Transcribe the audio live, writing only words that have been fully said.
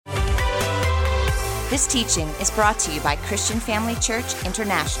This teaching is brought to you by Christian Family Church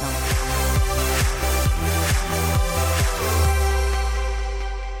International.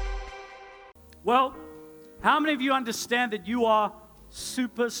 Well, how many of you understand that you are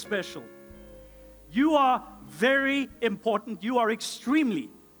super special? You are very important. You are extremely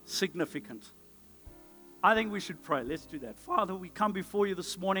significant. I think we should pray. Let's do that. Father, we come before you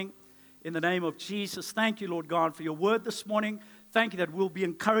this morning in the name of Jesus. Thank you, Lord God, for your word this morning. Thank you that we'll be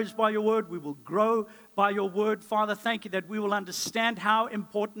encouraged by your word. We will grow by your word. Father, thank you that we will understand how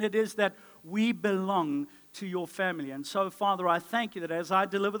important it is that we belong to your family. And so, Father, I thank you that as I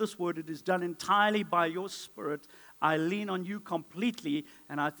deliver this word, it is done entirely by your Spirit. I lean on you completely,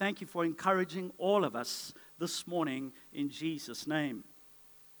 and I thank you for encouraging all of us this morning in Jesus' name.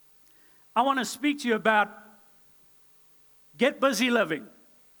 I want to speak to you about get busy living.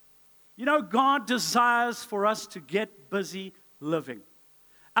 You know, God desires for us to get busy living.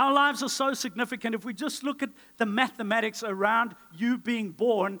 Our lives are so significant. If we just look at the mathematics around you being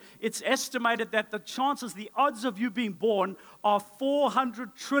born, it's estimated that the chances, the odds of you being born are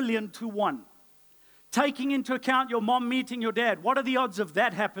 400 trillion to 1. Taking into account your mom meeting your dad, what are the odds of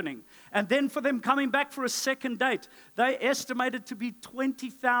that happening? And then for them coming back for a second date, they estimated to be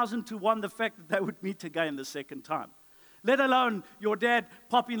 20,000 to 1 the fact that they would meet again the second time. Let alone your dad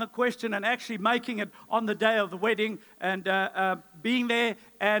popping the question and actually making it on the day of the wedding and being there.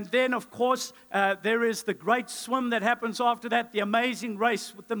 And then, of course, there is the great swim that happens after that, the amazing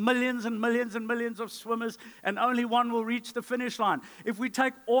race with the millions and millions and millions of swimmers, and only one will reach the finish line. If we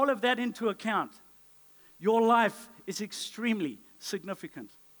take all of that into account, your life is extremely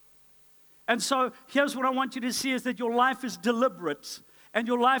significant. And so here's what I want you to see is that your life is deliberate and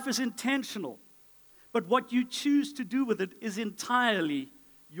your life is intentional. But what you choose to do with it is entirely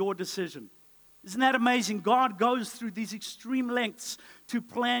your decision. Isn't that amazing? God goes through these extreme lengths to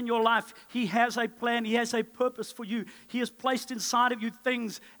plan your life. He has a plan. He has a purpose for you. He has placed inside of you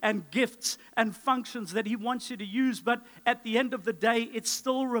things and gifts and functions that He wants you to use. But at the end of the day, it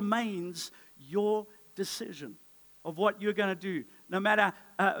still remains your decision of what you're going to do. No matter,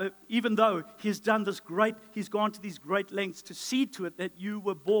 even though He's done this great, He's gone to these great lengths to see to it that you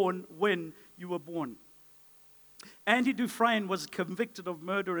were born when you were born. Andy Dufresne was convicted of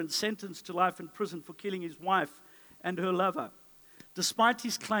murder and sentenced to life in prison for killing his wife and her lover, despite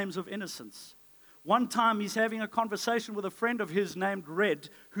his claims of innocence. One time he's having a conversation with a friend of his named Red,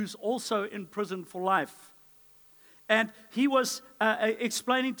 who's also in prison for life. And he was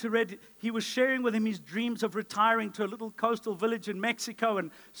explaining to Red, he was sharing with him his dreams of retiring to a little coastal village in Mexico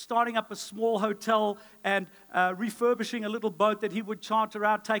and starting up a small hotel and refurbishing a little boat that he would charter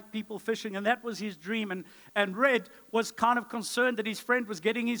out, take people fishing. And that was his dream. And Red was kind of concerned that his friend was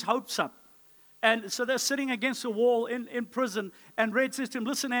getting his hopes up. And so they're sitting against a wall in prison. And Red says to him,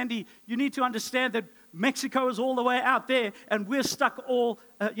 listen, Andy, you need to understand that Mexico is all the way out there and we're stuck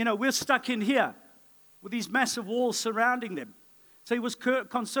we're stuck in here with these massive walls surrounding them. So he was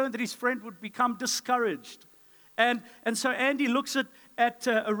concerned that his friend would become discouraged. And so Andy looks at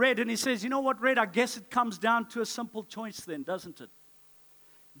Red and he says, you know what, Red, I guess it comes down to a simple choice then, doesn't it?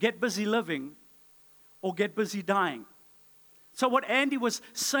 Get busy living or get busy dying. So what Andy was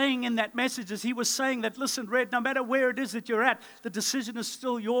saying in that message is he was saying that, listen, Red, no matter where it is that you're at, the decision is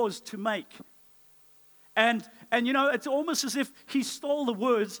still yours to make. And you know, it's almost as if he stole the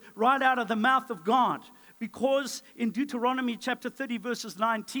words right out of the mouth of God. Because in Deuteronomy chapter 30, verses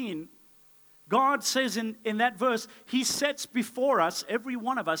 19, God says in that verse, He sets before us, every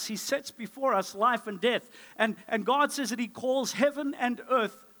one of us, He sets before us life and death. And God says that He calls heaven and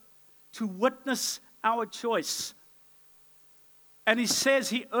earth to witness our choice. And He says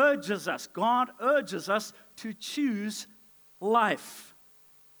He urges us, God urges us to choose life.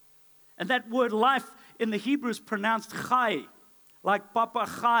 And that word life in the Hebrew is pronounced chai, like Papa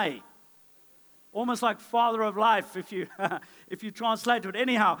Chai, almost like father of life if you translate it.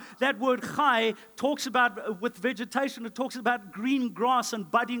 Anyhow, that word chai talks about, with vegetation, it talks about green grass and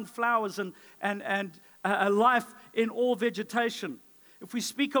budding flowers and a life in all vegetation. If we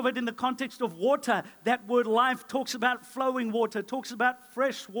speak of it in the context of water, that word life talks about flowing water, talks about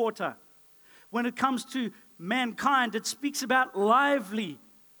fresh water. When it comes to mankind, it speaks about lively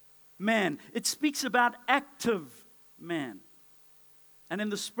man. It speaks about active man. And in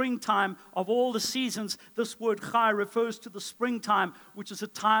the springtime of all the seasons, this word chai refers to the springtime, which is a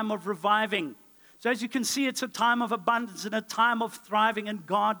time of reviving. So as you can see, it's a time of abundance and a time of thriving, and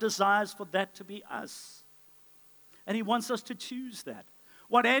God desires for that to be us. And He wants us to choose that.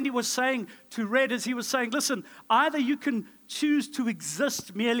 What Andy was saying to Red is he was saying, listen, either you can choose to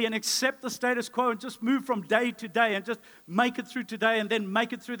exist merely and accept the status quo and just move from day to day and just make it through today and then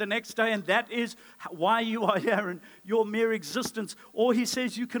make it through the next day, and that is why you are here and your mere existence. Or he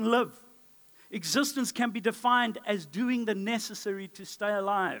says you can live. Existence can be defined as doing the necessary to stay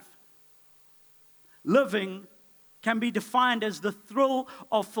alive. Living can be defined as the thrill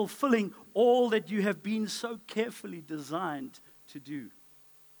of fulfilling all that you have been so carefully designed to do.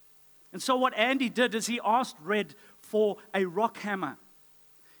 And so what Andy did is he asked Red for a rock hammer.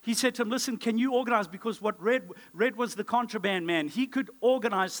 He said to him, listen, can you organize? Because what Red was the contraband man. He could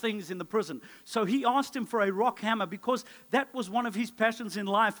organize things in the prison. So he asked him for a rock hammer because that was one of his passions in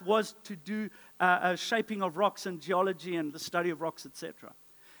life, was to do shaping of rocks and geology and the study of rocks, etc.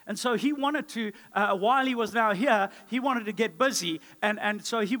 And so he wanted to, while he was now here, he wanted to get busy. And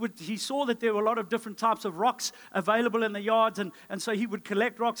so he saw that there were a lot of different types of rocks available in the yards. And so he would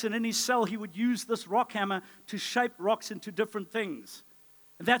collect rocks. And in his cell, he would use this rock hammer to shape rocks into different things.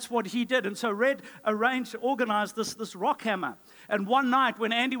 And that's what he did. And so Red arranged to organize this rock hammer. And one night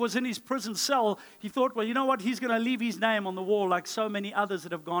when Andy was in his prison cell, he thought, well, you know what? He's going to leave his name on the wall like so many others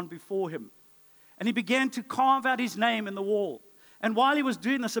that have gone before him. And he began to carve out his name in the wall. And while he was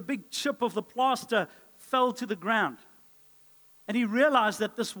doing this, a big chip of the plaster fell to the ground. And he realized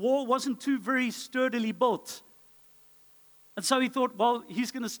that this wall wasn't too very sturdily built. And so he thought, well,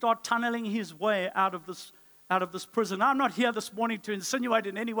 he's going to start tunneling his way out of this prison. Now, I'm not here this morning to insinuate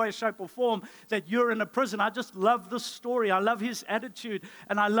in any way, shape, or form that you're in a prison. I just love this story. I love his attitude.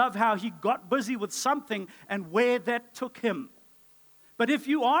 And I love how he got busy with something and where that took him. But if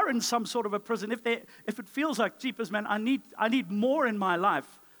you are in some sort of a prison, if it feels like, jeepers, man, I need more in my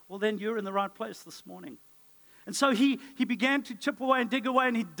life, well, then you're in the right place this morning. And so he began to chip away and dig away,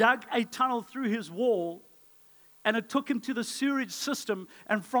 and he dug a tunnel through his wall, and it took him to the sewage system,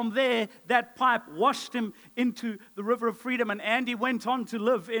 and from there, that pipe washed him into the River of Freedom, and Andy went on to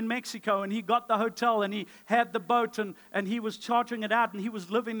live in Mexico, and he got the hotel, and he had the boat, and he was chartering it out, and he was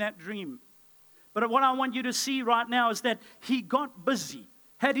living that dream. But what I want you to see right now is that he got busy.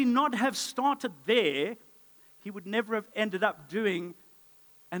 Had he not have started there, he would never have ended up doing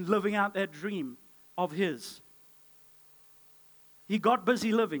and living out that dream of his. He got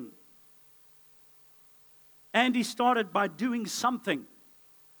busy living. And he started by doing something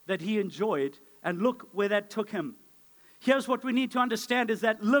that he enjoyed, and look where that took him. Here's what we need to understand is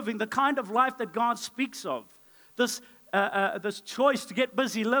that living, the kind of life that God speaks of, this choice to get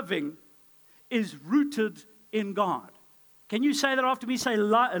busy living, is rooted in God. Can you say that after me? Say,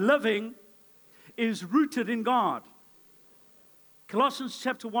 living is rooted in God. Colossians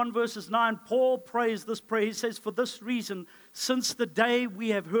chapter 1, verses 9, Paul prays this prayer. He says, for this reason, since the day we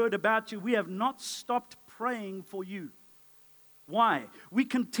have heard about you, we have not stopped praying for you. Why? We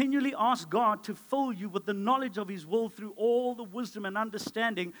continually ask God to fill you with the knowledge of His will through all the wisdom and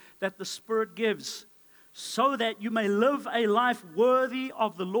understanding that the Spirit gives, so that you may live a life worthy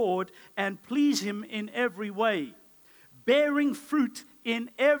of the Lord and please Him in every way, bearing fruit in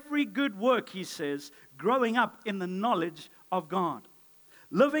every good work, he says, growing up in the knowledge of God.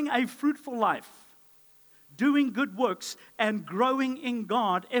 Living a fruitful life, doing good works, and growing in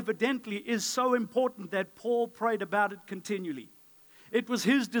God evidently is so important that Paul prayed about it continually. It was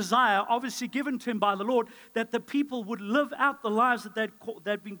his desire, obviously given to him by the Lord, that the people would live out the lives that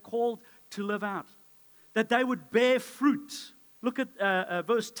they'd been called to live out. That they would bear fruit. Look at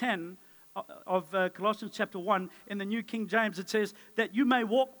verse 10 of Colossians chapter 1 in the New King James. It says, that you may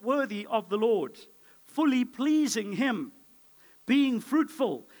walk worthy of the Lord, fully pleasing Him, being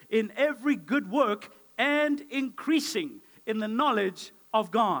fruitful in every good work and increasing in the knowledge of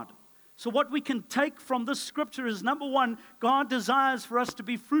God. So what we can take from this scripture is, number one, God desires for us to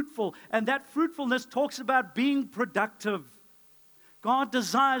be fruitful, and that fruitfulness talks about being productive. God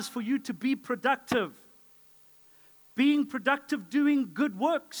desires for you to be productive. Being productive, doing good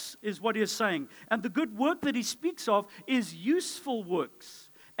works is what He is saying. And the good work that He speaks of is useful works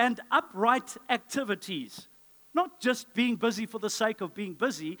and upright activities. Not just being busy for the sake of being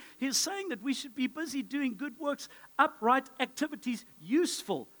busy. He's saying that we should be busy doing good works, upright activities,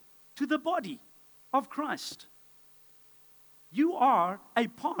 useful to the body of Christ. You are a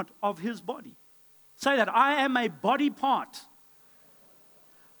part of His body. Say that, I am a body part.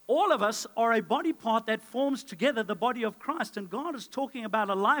 All of us are a body part that forms together the body of Christ, and God is talking about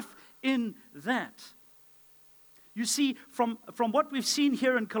a life in that. You see, from what we've seen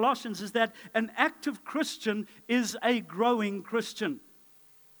here in Colossians is that an active Christian is a growing Christian.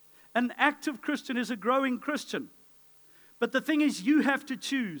 An active Christian is a growing Christian. But the thing is, you have to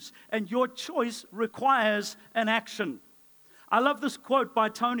choose, and your choice requires an action. I love this quote by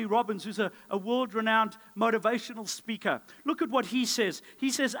Tony Robbins, who's a world-renowned motivational speaker. Look at what he says.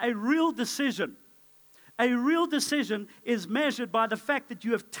 He says, a real decision is measured by the fact that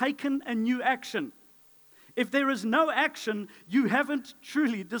you have taken a new action. If there is no action, you haven't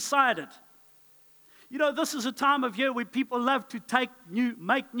truly decided. You know, this is a time of year where people love to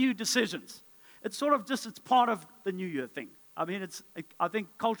make new decisions. It's sort of it's part of the New Year thing. I mean, I think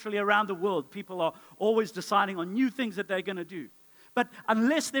culturally around the world, people are always deciding on new things that they're going to do. But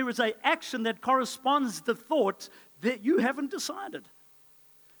unless there is an action that corresponds to the thought, that you haven't decided.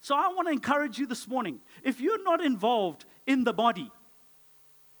 So I want to encourage you this morning, if you're not involved in the body,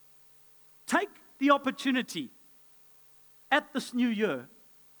 take the opportunity at this new year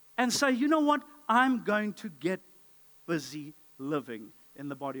and say, you know what? I'm going to get busy living in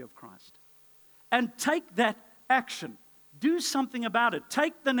the body of Christ. And take that action. Do something about it.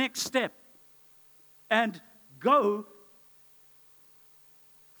 Take the next step. And go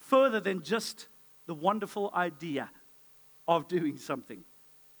further than just the wonderful idea of doing something.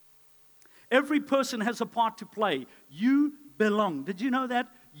 Every person has a part to play. You belong. Did you know that?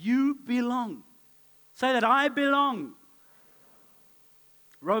 You belong. Say that, I belong.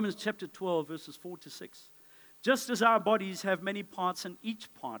 Romans chapter 12, verses 4 to 6. Just as our bodies have many parts and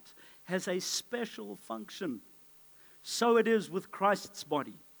each part has a special function, so it is with Christ's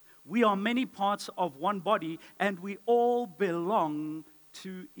body. We are many parts of one body and we all belong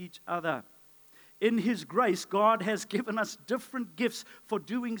to each other. In His grace, God has given us different gifts for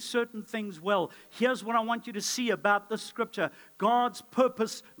doing certain things well. Here's what I want you to see about this scripture. God's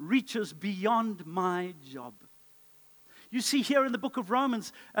purpose reaches beyond my job. You see here in the book of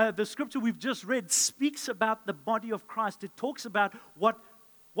Romans, the scripture we've just read speaks about the body of Christ. It talks about what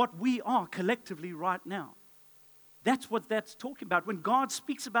we are collectively right now. That's what that's talking about. When God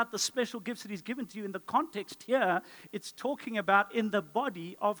speaks about the special gifts that He's given to you in the context here, it's talking about in the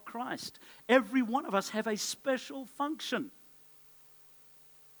body of Christ. Every one of us have a special function.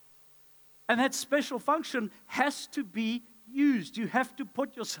 And that special function has to be used. You have to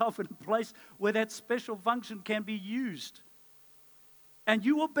put yourself in a place where that special function can be used. And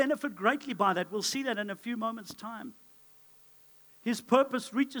you will benefit greatly by that. We'll see that in a few moments' time. His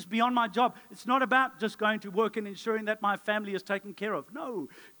purpose reaches beyond my job. It's not about just going to work and ensuring that my family is taken care of. No,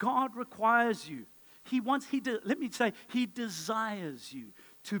 God requires you. He desires you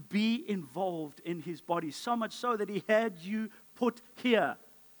to be involved in His body, so much so that He had you put here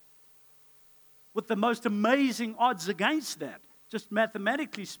with the most amazing odds against that, just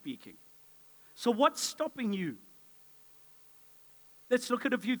mathematically speaking. So what's stopping you? Let's look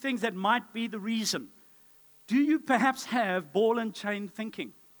at a few things that might be the reason. Do you perhaps have ball and chain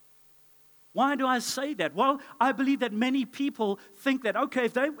thinking? Why do I say that? Well, I believe that many people think that, okay,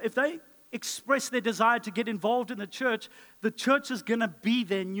 if they express their desire to get involved in the church is going to be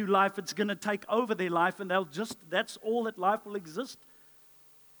their new life. It's going to take over their life, and that's all that life will exist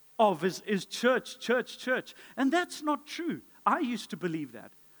of is church. And that's not true. I used to believe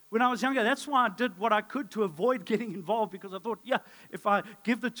that. When I was younger, that's why I did what I could to avoid getting involved, because I thought, if I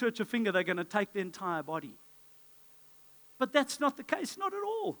give the church a finger, they're going to take the entire body. But that's not the case, not at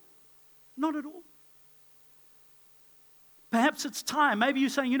all. Not at all. Perhaps it's time. Maybe you're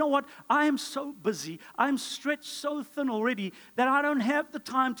saying, you know what, I am so busy, I'm stretched so thin already that I don't have the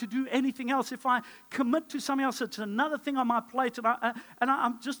time to do anything else. If I commit to something else, it's another thing on my plate, and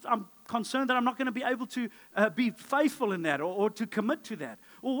I'm concerned that I'm not going to be able to be faithful in that or to commit to that.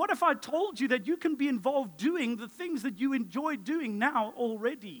 Well, what if I told you that you can be involved doing the things that you enjoy doing now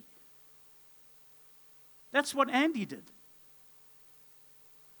already? That's what Andy did.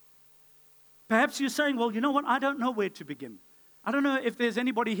 Perhaps you're saying, well, you know what, I don't know where to begin. I don't know if there's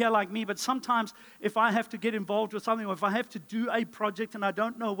anybody here like me, but sometimes if I have to get involved with something, or if I have to do a project and I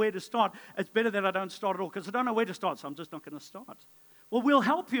don't know where to start, it's better that I don't start at all, because I don't know where to start, so I'm just not going to start. Well, we'll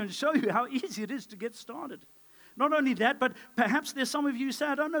help you and show you how easy it is to get started. Not only that, but perhaps there's some of you who say,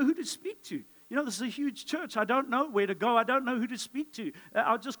 I don't know who to speak to. You know, this is a huge church. I don't know where to go. I don't know who to speak to.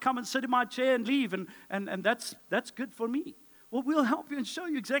 I'll just come and sit in my chair and leave, and that's good for me. Well, we'll help you and show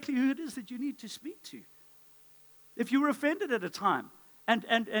you exactly who it is that you need to speak to. If you were offended at a time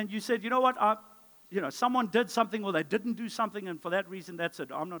and you said, you know what, someone did something or they didn't do something, and for that reason, that's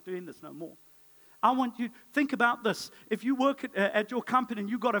it. I'm not doing this no more. I want you to think about this. If you work at your company and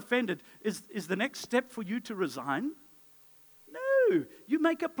you got offended, is the next step for you to resign? No. You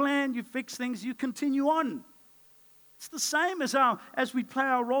make a plan, you fix things, you continue on. It's the same as we play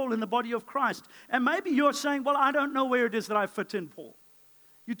our role in the body of Christ. And maybe you're saying, well, I don't know where it is that I fit in, Paul.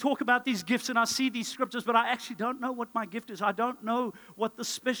 You talk about these gifts, and I see these scriptures, but I actually don't know what my gift is. I don't know what the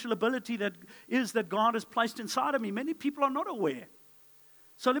special ability that is that God has placed inside of me. Many people are not aware.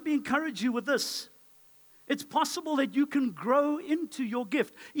 So let me encourage you with this. It's possible that you can grow into your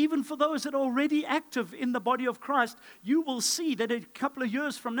gift. Even for those that are already active in the body of Christ, you will see that a couple of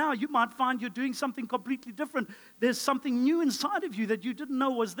years from now, you might find you're doing something completely different. There's something new inside of you that you didn't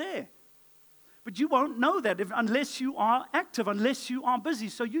know was there. But you won't know that unless you are active, unless you are busy.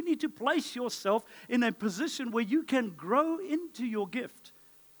 So you need to place yourself in a position where you can grow into your gift.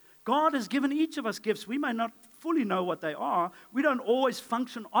 God has given each of us gifts. We may not fully know what they are. We don't always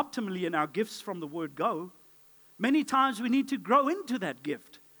function optimally in our gifts from the word go. Many times we need to grow into that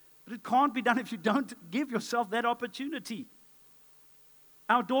gift. But it can't be done if you don't give yourself that opportunity.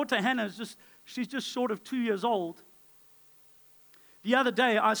 Our daughter Hannah, she's just short of 2 years old. The other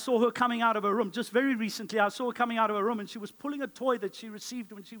day, I saw her coming out of her room. Just very recently, I saw her coming out of her room, and she was pulling a toy that she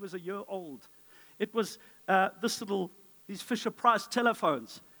received when she was a year old. It was these Fisher-Price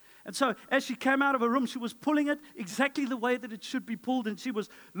telephones. And so, as she came out of her room, she was pulling it exactly the way that it should be pulled, and she was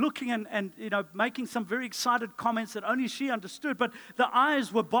looking and making some very excited comments that only she understood. But the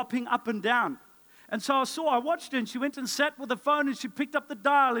eyes were bopping up and down. And so I watched her, and she went and sat with the phone, and she picked up the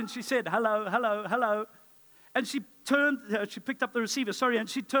dial, and she said, "Hello, hello, hello." And she picked up the receiver, and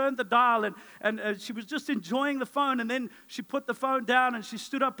she turned the dial, and she was just enjoying the phone, and then she put the phone down, and she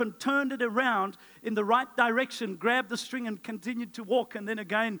stood up and turned it around in the right direction, grabbed the string, and continued to walk, and then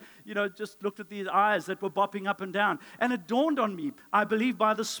again, just looked at these eyes that were bopping up and down. And it dawned on me, I believe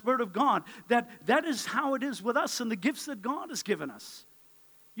by the Spirit of God, that is how it is with us and the gifts that God has given us.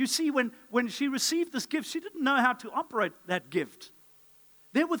 You see, when she received this gift, she didn't know how to operate that gift.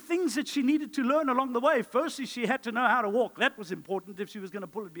 There were things that she needed to learn along the way. Firstly, she had to know how to walk. That was important if she was going to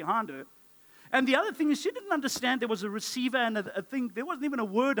pull it behind her. And the other thing is she didn't understand there was a receiver and a thing. There wasn't even a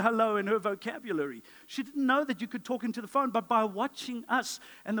word hello in her vocabulary. She didn't know that you could talk into the phone. But by watching us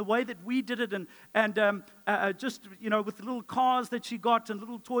and the way that we did it and with the little cars that she got and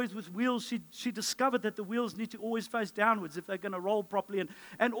little toys with wheels, she discovered that the wheels need to always face downwards if they're going to roll properly.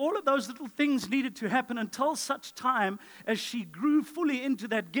 And all of those little things needed to happen until such time as she grew fully into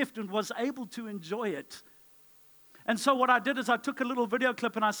that gift and was able to enjoy it. And so what I did is I took a little video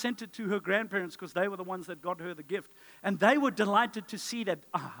clip and I sent it to her grandparents because they were the ones that got her the gift. And they were delighted to see that,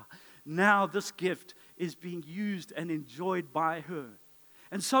 now this gift is being used and enjoyed by her.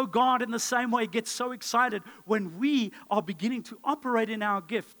 And so God, in the same way, gets so excited when we are beginning to operate in our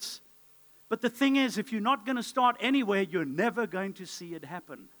gifts. But the thing is, if you're not going to start anywhere, you're never going to see it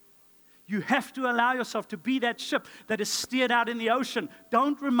happen. You have to allow yourself to be that ship that is steered out in the ocean.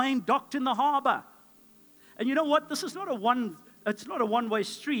 Don't remain docked in the harbor. And you know what? This is not a one-way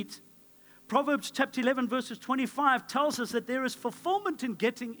street. Proverbs chapter 11, verses 25 tells us that there is fulfillment in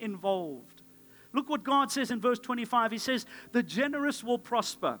getting involved. Look what God says in verse 25. He says, "The generous will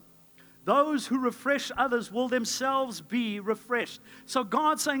prosper. Those who refresh others will themselves be refreshed." So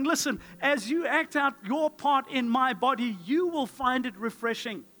God's saying, listen, as you act out your part in my body, you will find it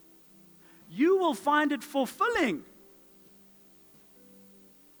refreshing. You will find it fulfilling.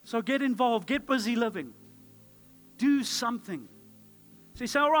 So get involved. Get busy living. Do something. So you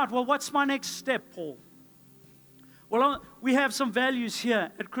say, all right, well, what's my next step, Paul? Well, we have some values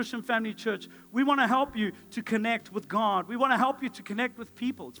here at Christian Family Church. We want to help you to connect with God. We want to help you to connect with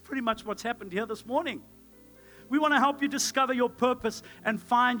people. It's pretty much what's happened here this morning. We want to help you discover your purpose and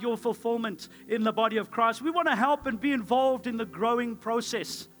find your fulfillment in the body of Christ. We want to help and be involved in the growing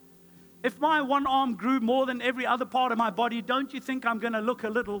process. If my one arm grew more than every other part of my body, don't you think I'm going to look a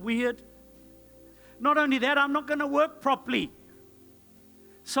little weird? Not only that, I'm not going to work properly.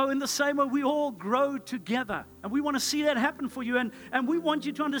 So in the same way, we all grow together. And we want to see that happen for you. And we want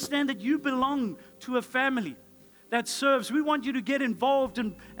you to understand that you belong to a family that serves. We want you to get involved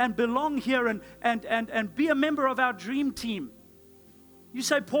and belong here and be a member of our dream team. You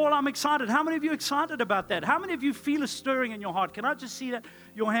say, Paul, I'm excited. How many of you are excited about that? How many of you feel a stirring in your heart? Can I just see that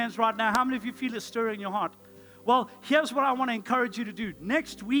your hands right now? How many of you feel a stirring in your heart? Well, here's what I want to encourage you to do.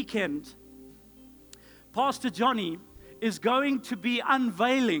 Next weekend, Pastor Johnny is going to be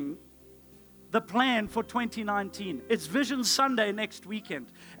unveiling the plan for 2019. It's Vision Sunday next weekend.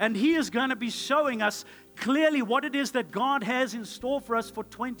 And he is going to be showing us clearly what it is that God has in store for us for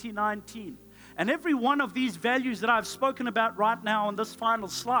 2019. And every one of these values that I've spoken about right now on this final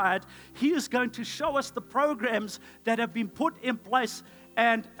slide, he is going to show us the programs that have been put in place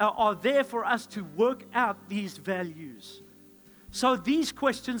and are there for us to work out these values. So these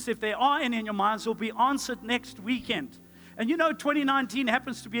questions, if there are any in your minds, will be answered next weekend. And you know 2019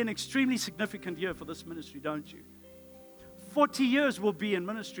 happens to be an extremely significant year for this ministry, don't you? 40 years will be in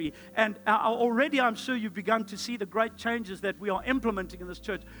ministry. And already I'm sure you've begun to see the great changes that we are implementing in this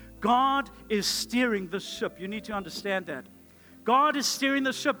church. God is steering the ship. You need to understand that. God is steering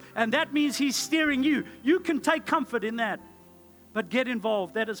the ship, and that means He's steering you. You can take comfort in that, but get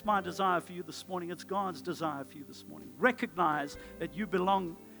involved. That is my desire for you this morning. It's God's desire for you this morning. Recognize that you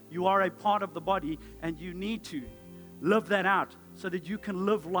belong, you are a part of the body, and you need to live that out so that you can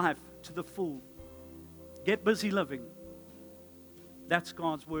live life to the full. Get busy living. That's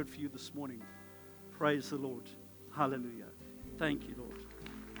God's word for you this morning. Praise the Lord. Hallelujah. Thank you, Lord.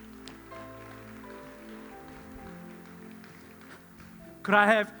 Could I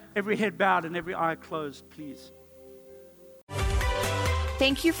have every head bowed and every eye closed, please?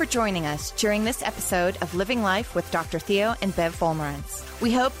 Thank you for joining us during this episode of Living Life with Dr. Theo and Bev Wolmarans.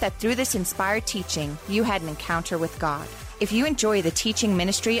 We hope that through this inspired teaching, you had an encounter with God. If you enjoy the teaching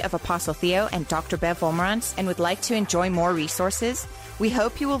ministry of Apostle Theo and Dr. Bev Wolmarans and would like to enjoy more resources, we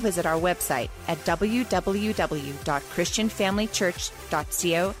hope you will visit our website at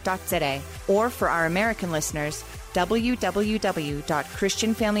www.christianfamilychurch.co.za, or for our American listeners,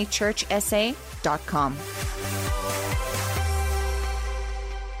 www.christianfamilychurchsa.com.